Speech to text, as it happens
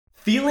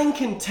Feeling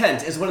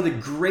content is one of the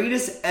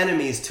greatest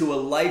enemies to a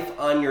life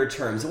on your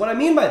terms. And what I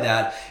mean by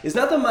that is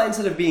not the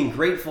mindset of being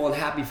grateful and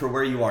happy for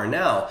where you are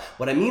now.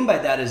 What I mean by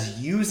that is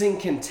using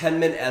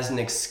contentment as an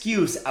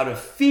excuse out of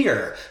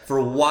fear for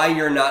why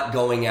you're not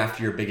going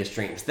after your biggest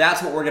dreams.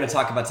 That's what we're going to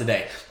talk about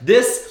today.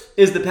 This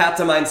is the Path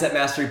to Mindset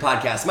Mastery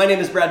podcast. My name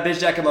is Brad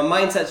Bizjack. I'm a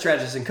mindset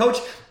strategist and coach,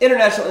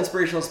 international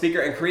inspirational speaker,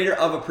 and creator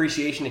of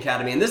Appreciation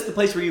Academy. And this is the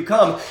place where you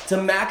come to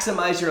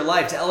maximize your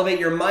life, to elevate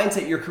your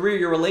mindset, your career,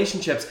 your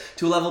relationships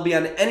to a level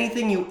beyond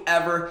anything you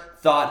ever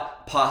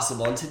thought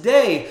possible. And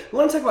today, we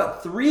want to talk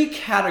about 3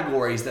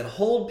 categories that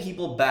hold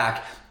people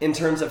back in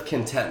terms of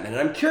contentment.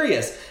 And I'm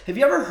curious, have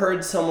you ever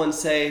heard someone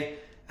say,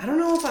 I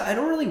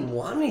don't really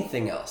want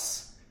anything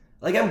else.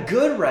 Like, I'm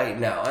good right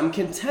now. I'm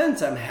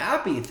content. I'm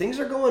happy. Things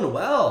are going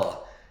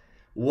well.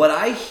 What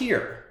I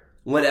hear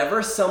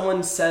whenever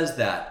someone says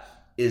that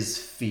is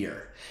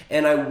fear.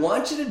 And I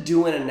want you to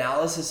do an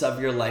analysis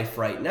of your life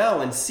right now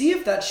and see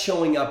if that's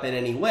showing up in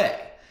any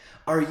way.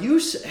 Are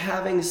you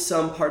having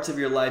some parts of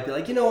your life be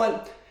like, you know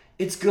what?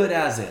 It's good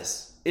as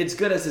is. It's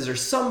good as is. Or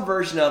some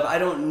version of, I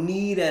don't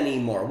need any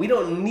more. We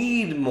don't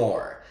need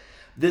more.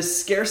 This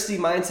scarcity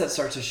mindset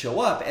starts to show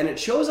up, and it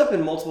shows up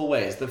in multiple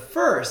ways. The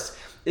first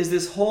is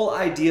this whole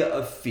idea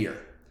of fear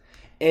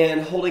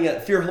and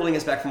fear holding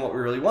us back from what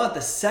we really want.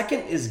 The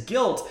second is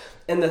guilt.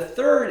 And the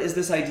third is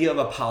this idea of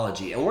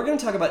apology. And we're going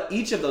to talk about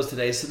each of those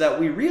today so that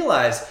we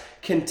realize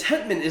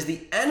contentment is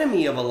the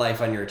enemy of a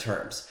life on your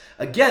terms.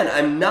 Again,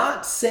 I'm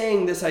not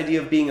saying this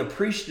idea of being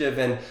appreciative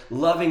and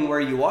loving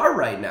where you are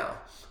right now.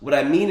 What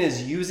I mean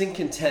is using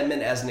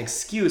contentment as an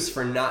excuse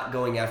for not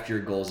going after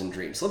your goals and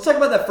dreams. So let's talk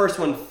about that first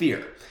one,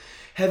 fear.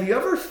 Have you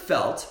ever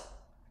felt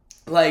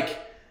like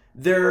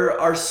there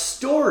are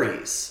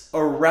stories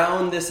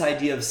around this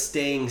idea of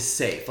staying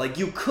safe? Like,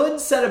 you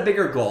could set a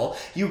bigger goal,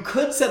 you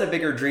could set a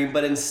bigger dream,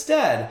 but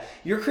instead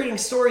you're creating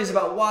stories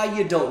about why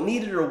you don't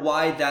need it or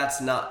why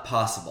that's not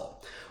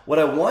possible. What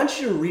I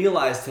want you to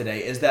realize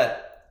today is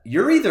that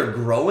you're either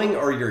growing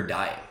or you're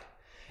dying.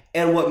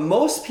 And what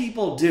most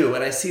people do,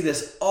 and I see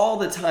this all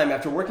the time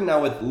after working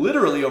now with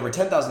literally over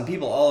 10,000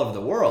 people all over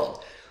the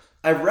world,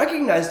 I've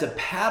recognized a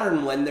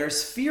pattern when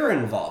there's fear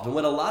involved. And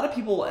what a lot of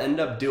people will end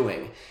up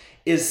doing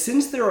is,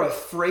 since they're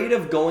afraid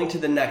of going to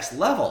the next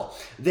level,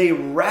 they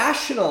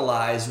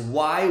rationalize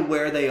why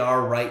where they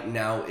are right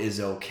now is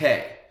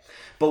okay.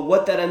 But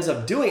what that ends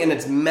up doing, and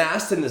it's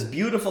masked in this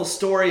beautiful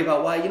story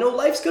about why,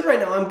 life's good right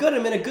now. I'm good.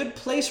 I'm in a good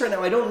place right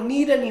now. I don't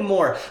need any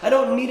more. I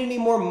don't need any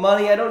more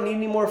money. I don't need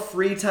any more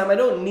free time. I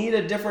don't need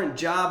a different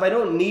job. I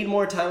don't need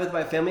more time with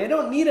my family. I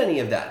don't need any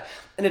of that.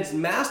 And it's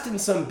masked in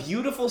some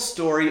beautiful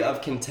story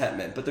of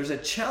contentment. But there's a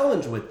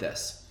challenge with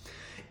this.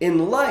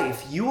 In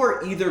life, you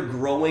are either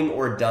growing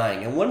or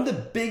dying. And one of the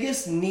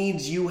biggest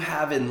needs you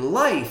have in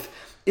life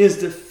is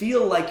to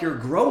feel like you're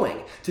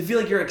growing, to feel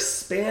like you're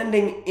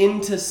expanding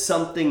into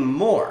something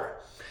more.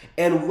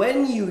 And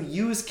when you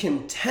use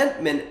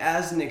contentment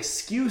as an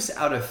excuse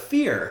out of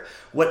fear,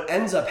 what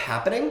ends up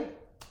happening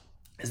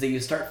is that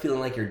you start feeling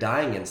like you're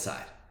dying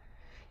inside.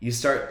 You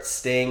start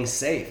staying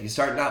safe. You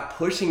start not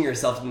pushing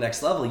yourself to the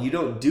next level. You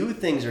don't do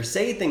things or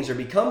say things or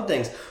become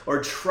things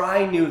or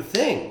try new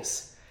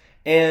things.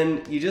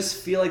 And you just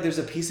feel like there's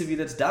a piece of you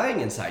that's dying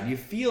inside. You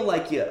feel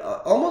like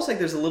almost like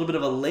there's a little bit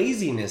of a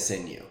laziness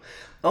in you.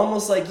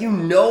 Almost like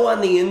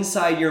on the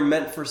inside you're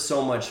meant for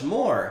so much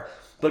more,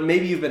 but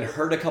maybe you've been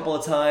hurt a couple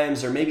of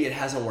times, or maybe it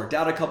hasn't worked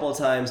out a couple of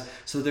times.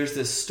 So there's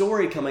this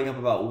story coming up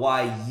about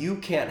why you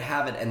can't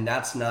have it, and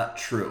that's not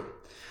true.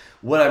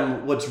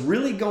 What's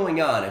really going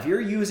on, if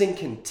you're using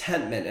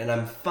contentment and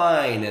I'm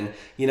fine and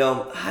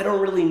I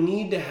don't really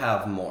need to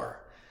have more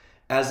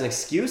as an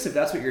excuse, if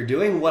that's what you're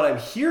doing, what I'm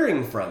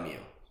hearing from you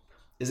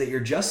is that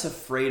you're just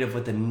afraid of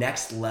what the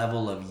next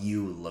level of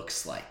you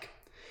looks like.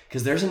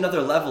 Because there's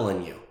another level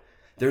in you.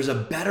 There's a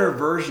better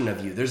version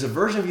of you. There's a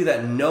version of you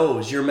that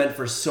knows you're meant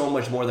for so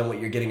much more than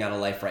what you're getting out of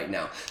life right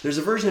now. There's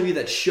a version of you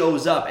that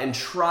shows up and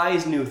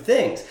tries new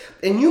things.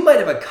 And you might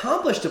have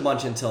accomplished a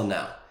bunch until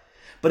now.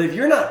 But if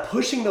you're not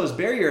pushing those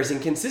barriers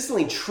and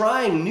consistently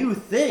trying new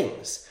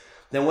things,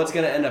 then what's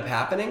going to end up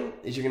happening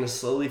is you're going to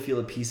slowly feel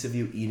a piece of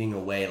you eating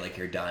away like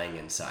you're dying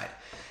inside.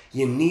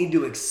 You need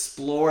to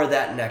explore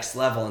that next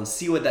level and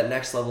see what that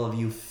next level of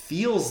you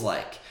feels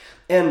like.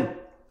 And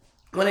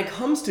when it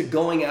comes to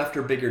going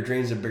after bigger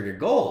dreams and bigger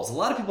goals, a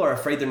lot of people are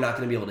afraid they're not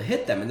going to be able to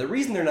hit them. And the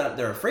reason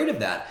they're afraid of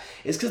that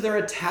is because they're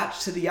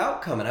attached to the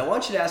outcome. And I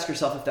want you to ask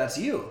yourself if that's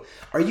you.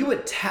 Are you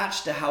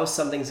attached to how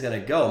something's going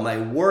to go? My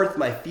worth,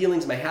 my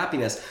feelings, my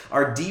happiness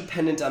are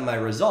dependent on my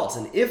results.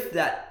 And if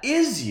that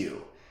is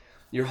you,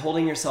 you're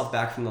holding yourself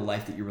back from the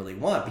life that you really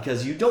want,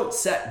 because you don't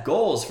set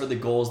goals for the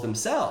goals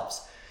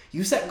themselves.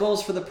 You set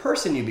goals for the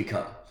person you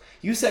become.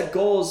 You set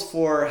goals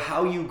for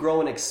how you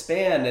grow and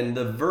expand and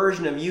the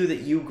version of you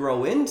that you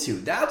grow into.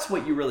 That's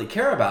what you really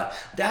care about.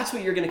 That's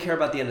what you're going to care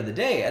about at the end of the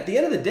day. At the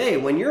end of the day,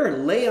 when you're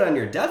laying on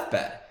your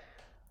deathbed,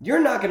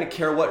 you're not going to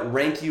care what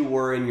rank you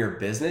were in your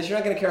business. You're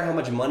not going to care how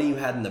much money you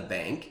had in the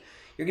bank.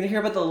 You're going to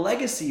care about the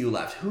legacy you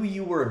left, who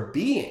you were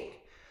being.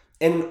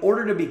 And in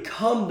order to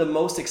become the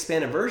most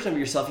expanded version of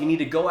yourself, you need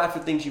to go after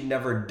things you've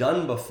never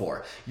done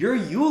before. Your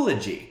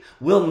eulogy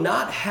will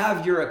not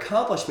have your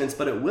accomplishments,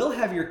 but it will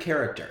have your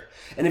character.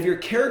 And if your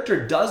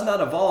character does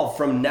not evolve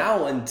from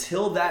now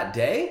until that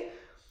day,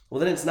 well,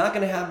 then it's not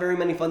going to have very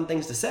many fun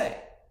things to say.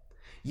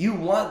 You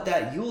want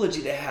that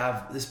eulogy to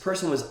have this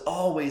person was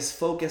always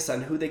focused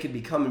on who they could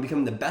become and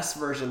become the best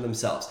version of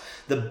themselves.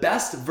 The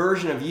best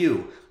version of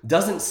you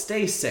doesn't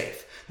stay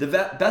safe. The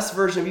best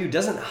version of you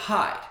doesn't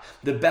hide.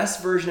 The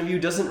best version of you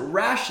doesn't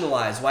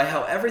rationalize why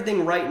how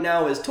everything right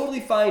now is totally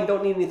fine,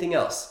 don't need anything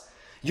else.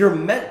 You're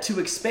meant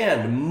to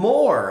expand.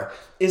 More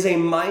is a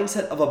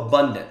mindset of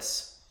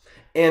abundance.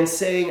 And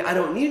saying, I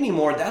don't need any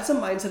more, that's a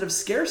mindset of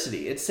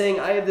scarcity. It's saying,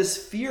 I have this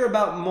fear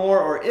about more,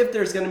 or if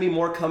there's going to be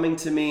more coming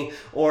to me,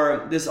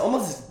 or this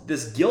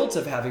guilt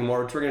of having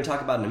more, which we're going to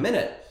talk about in a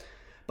minute.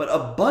 But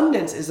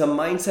abundance is a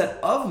mindset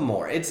of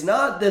more. It's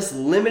not this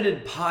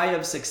limited pie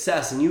of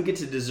success and you get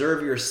to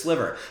deserve your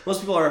sliver.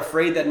 Most people are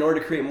afraid that in order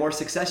to create more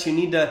success, you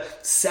need to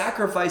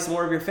sacrifice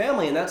more of your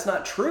family, and that's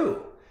not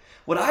true.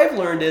 What I've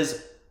learned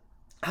is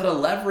how to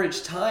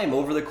leverage time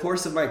over the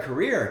course of my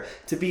career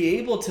to be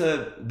able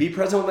to be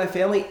present with my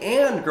family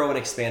and grow an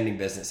expanding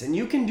business. And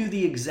you can do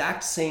the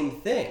exact same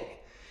thing.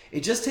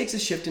 It just takes a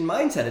shift in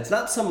mindset. It's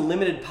not some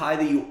limited pie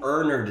that you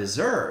earn or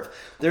deserve.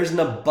 There's an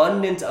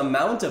abundant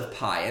amount of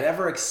pie, an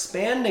ever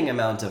expanding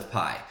amount of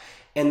pie.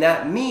 And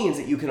that means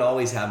that you can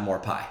always have more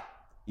pie.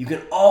 You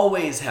can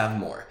always have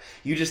more.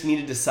 You just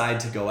need to decide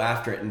to go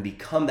after it and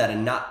become that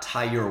and not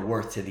tie your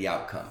worth to the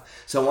outcome.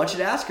 So I want you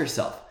to ask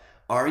yourself,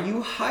 are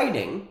you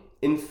hiding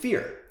in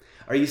fear?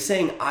 Are you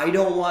saying, I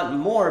don't want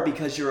more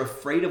because you're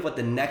afraid of what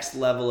the next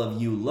level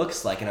of you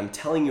looks like? And I'm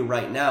telling you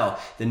right now,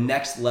 the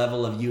next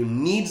level of you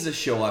needs to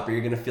show up or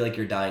you're going to feel like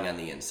you're dying on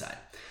the inside.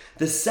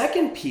 The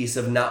second piece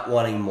of not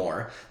wanting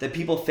more that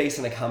people face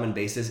on a common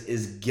basis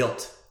is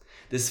guilt.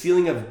 This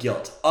feeling of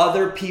guilt.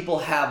 Other people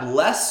have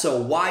less,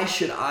 so why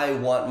should I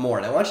want more?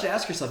 And I want you to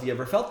ask yourself, you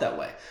ever felt that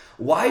way?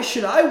 Why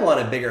should I want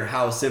a bigger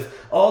house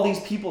if all these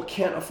people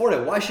can't afford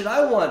it? Why should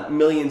I want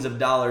millions of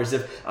dollars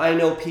if I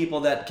know people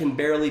that can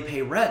barely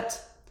pay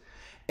rent?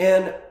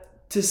 And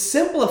to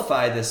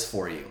simplify this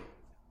for you,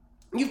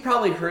 you've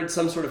probably heard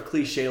some sort of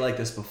cliche like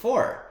this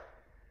before,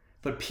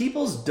 but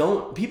people's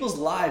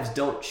lives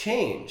don't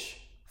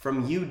change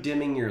from you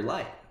dimming your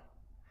light.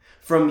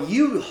 From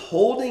you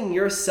holding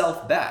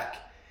yourself back,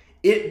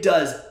 it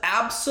does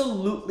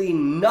absolutely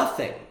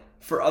nothing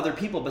for other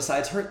people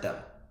besides hurt them.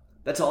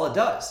 That's all it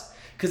does.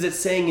 Because it's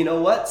saying, you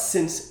know what?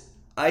 Since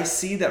I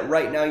see that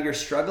right now you're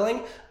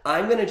struggling,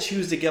 I'm going to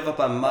choose to give up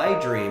on my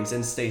dreams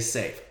and stay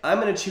safe. I'm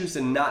going to choose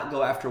to not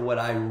go after what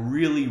I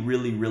really,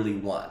 really, really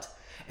want.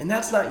 And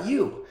that's not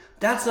you.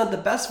 That's not the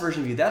best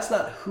version of you. That's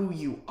not who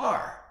you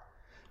are.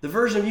 The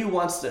version of you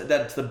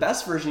that's the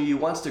best version of you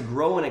wants to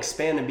grow and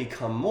expand and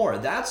become more.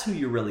 That's who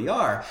you really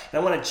are. And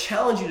I want to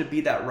challenge you to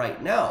be that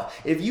right now.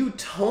 If you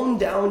tone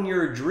down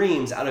your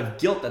dreams out of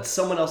guilt that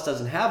someone else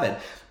doesn't have it,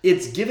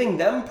 it's giving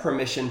them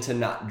permission to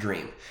not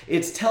dream.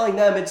 It's telling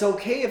them it's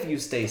okay if you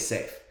stay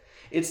safe.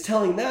 It's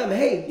telling them,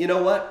 hey, you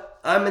know what?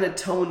 I'm going to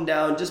tone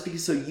down just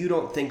because so you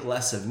don't think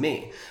less of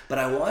me. But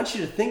I want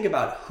you to think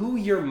about who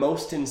you're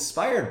most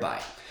inspired by.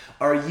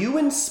 Are you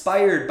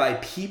inspired by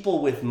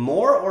people with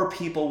more or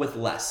people with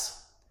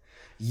less?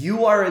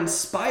 You are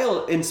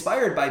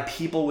inspired by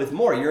people with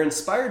more. You're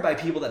inspired by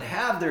people that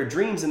have their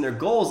dreams and their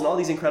goals and all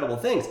these incredible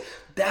things.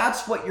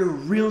 That's what you're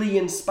really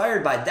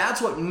inspired by.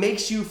 That's what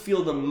makes you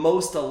feel the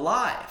most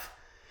alive.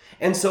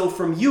 And so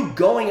from you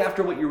going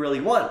after what you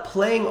really want,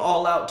 playing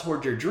all out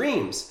toward your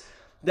dreams,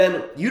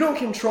 then you don't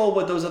control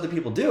what those other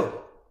people do.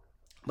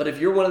 But if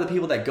you're one of the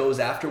people that goes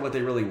after what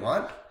they really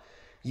want,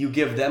 you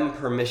give them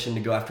permission to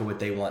go after what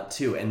they want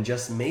too. And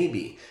just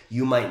maybe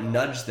you might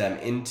nudge them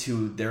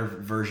into their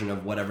version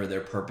of whatever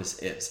their purpose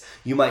is.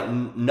 You might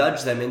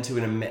nudge them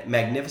into a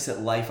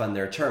magnificent life on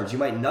their terms. You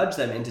might nudge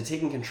them into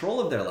taking control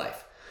of their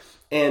life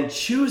and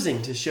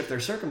choosing to shift their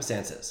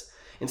circumstances.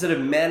 Instead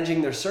of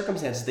managing their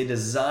circumstances, they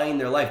design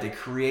their life. They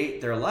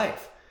create their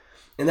life.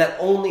 And that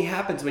only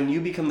happens when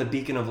you become the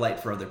beacon of light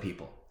for other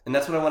people. And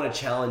that's what I want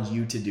to challenge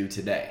you to do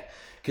today.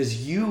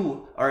 Because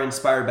you are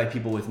inspired by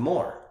people with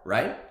more,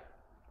 right?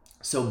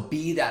 So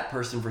be that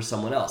person for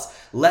someone else.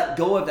 Let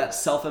go of that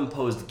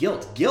self-imposed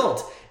guilt.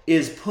 Guilt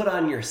is put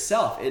on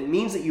yourself. It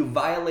means that you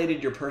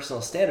violated your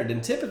personal standard.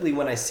 And typically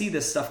when I see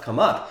this stuff come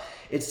up,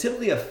 it's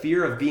typically a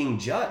fear of being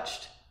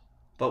judged.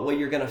 But what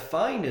you're going to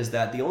find is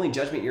that the only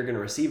judgment you're going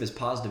to receive is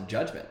positive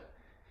judgment.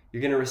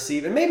 You're going to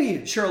receive, and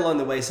maybe sure along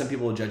the way some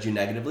people will judge you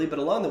negatively, but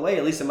along the way,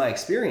 at least in my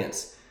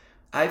experience,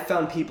 I've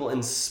found people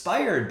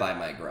inspired by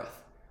my growth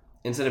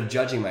instead of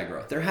judging my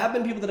growth. There have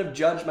been people that have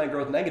judged my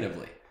growth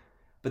negatively.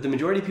 But the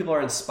majority of people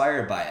are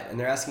inspired by it, and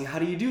they're asking, how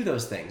do you do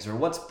those things?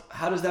 Or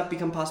how does that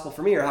become possible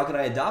for me? Or how can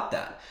I adopt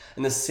that?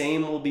 And the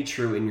same will be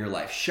true in your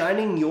life.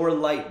 Shining your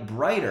light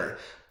brighter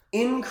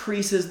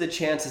increases the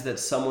chances that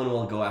someone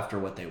will go after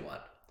what they want.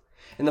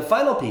 And the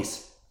final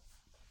piece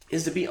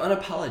is to be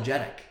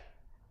unapologetic.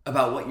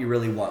 about what you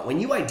really want. When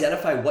you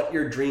identify what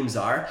your dreams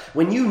are,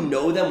 when you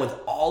know them with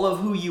all of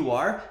who you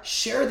are,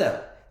 share them.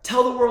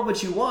 Tell the world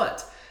what you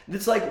want.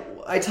 It's like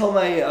I tell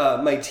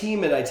my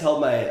team and I tell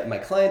my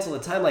clients all the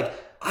time, like,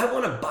 I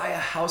want to buy a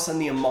house on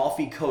the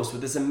Amalfi Coast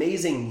with this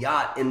amazing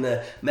yacht in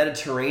the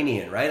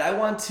Mediterranean, right? I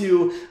want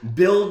to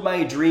build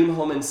my dream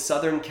home in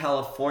Southern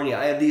California.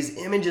 I have these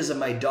images of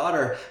my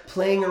daughter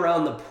playing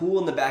around the pool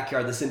in the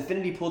backyard, this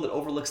infinity pool that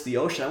overlooks the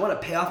ocean. I want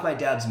to pay off my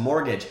dad's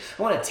mortgage.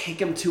 I want to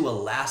take him to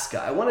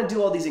Alaska. I want to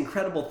do all these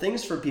incredible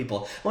things for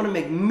people. I want to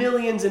make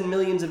millions and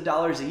millions of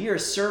dollars a year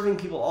serving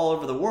people all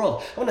over the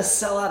world. I want to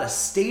sell out a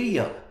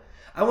stadium.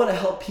 I want to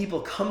help people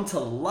come to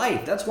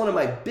life. That's one of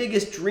my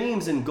biggest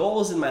dreams and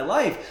goals in my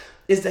life,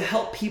 is to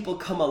help people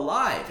come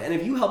alive. And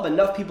if you help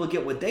enough people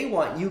get what they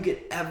want, you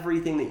get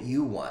everything that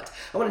you want.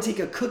 I want to take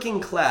a cooking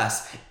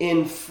class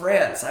in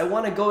France. I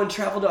want to go and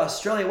travel to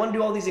Australia. I want to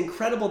do all these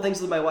incredible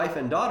things with my wife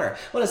and daughter.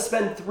 I want to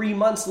spend 3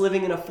 months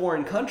living in a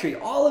foreign country.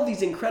 All of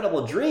these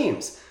incredible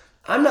dreams.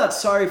 I'm not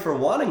sorry for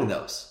wanting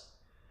those.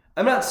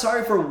 I'm not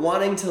sorry for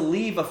wanting to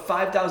leave a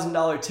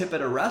 $5,000 tip at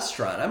a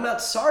restaurant. I'm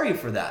not sorry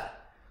for that.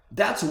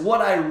 That's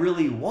what I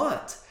really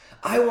want.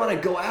 I want to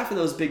go after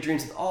those big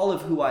dreams with all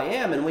of who I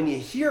am. And when you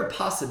hear a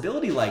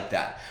possibility like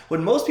that,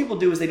 what most people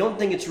do is they don't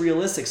think it's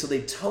realistic, so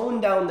they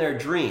tone down their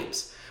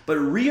dreams. But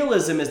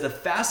realism is the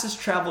fastest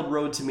traveled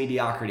road to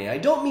mediocrity. And I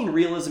don't mean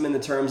realism in the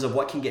terms of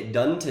what can get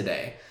done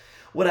today.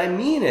 What I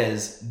mean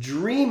is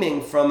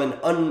dreaming from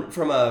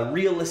a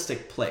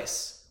realistic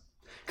place.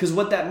 Because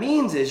what that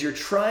means is you're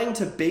trying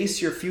to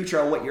base your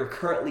future on what you're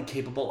currently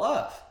capable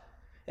of.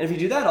 And if you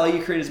do that, all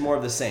you create is more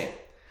of the same.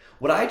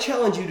 What I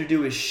challenge you to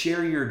do is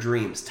share your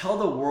dreams. Tell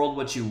the world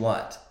what you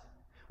want.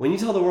 When you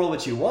tell the world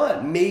what you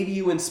want, maybe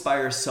you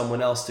inspire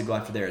someone else to go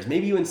after theirs.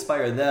 Maybe you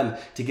inspire them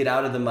to get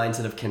out of the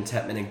mindset of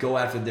contentment and go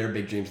after their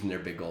big dreams and their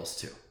big goals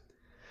too.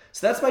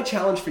 So that's my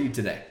challenge for you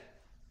today.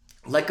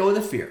 Let go of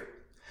the fear.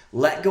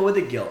 Let go of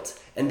the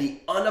guilt and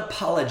be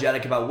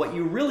unapologetic about what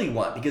you really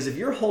want. Because if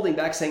you're holding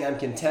back saying, I'm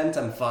content,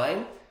 I'm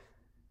fine,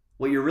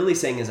 what you're really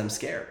saying is, I'm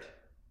scared.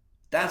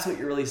 That's what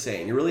you're really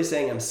saying. You're really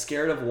saying, I'm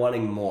scared of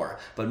wanting more,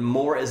 but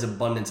more is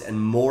abundance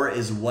and more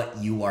is what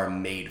you are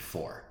made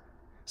for.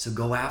 So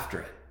go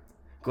after it.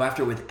 Go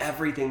after it with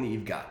everything that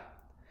you've got.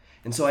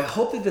 And so I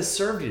hope that this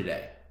served you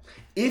today.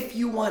 If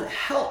you want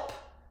help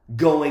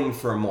going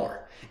for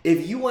more,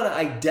 if you want to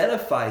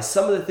identify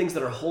some of the things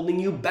that are holding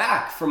you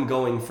back from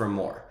going for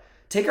more,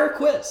 take our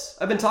quiz.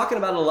 I've been talking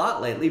about it a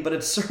lot lately, but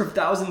it's served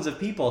thousands of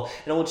people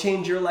and it will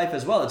change your life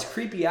as well. It's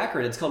creepy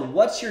accurate. It's called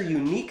What's Your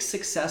Unique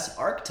Success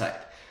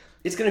Archetype?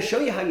 It's going to show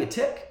you how you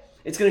tick.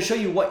 It's going to show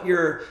you what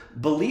your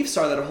beliefs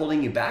are that are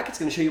holding you back. It's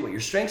going to show you what your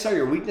strengths are,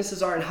 your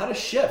weaknesses are, and how to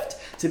shift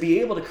to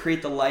be able to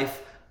create the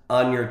life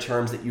on your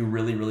terms that you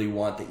really, really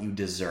want, that you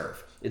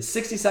deserve. It's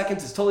 60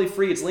 seconds. It's totally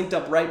free. It's linked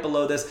up right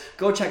below this.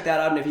 Go check that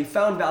out. And if you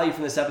found value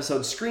from this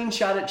episode,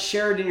 screenshot it,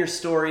 share it in your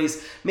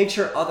stories. Make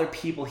sure other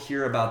people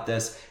hear about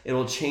this. It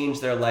will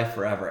change their life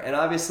forever. And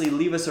obviously,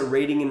 leave us a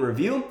rating and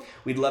review.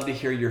 We'd love to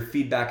hear your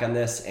feedback on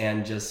this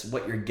and just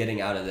what you're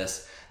getting out of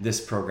this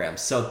program.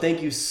 So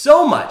thank you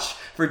so much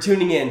for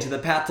tuning in to the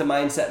Path to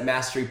Mindset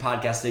Mastery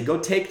podcast today. Go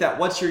take that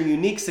What's Your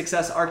Unique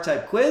Success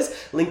Archetype quiz,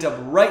 linked up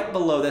right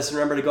below this.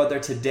 Remember to go out there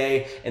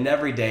today and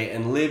every day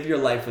and live your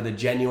life with a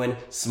genuine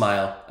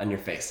smile on your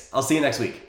face. I'll see you next week.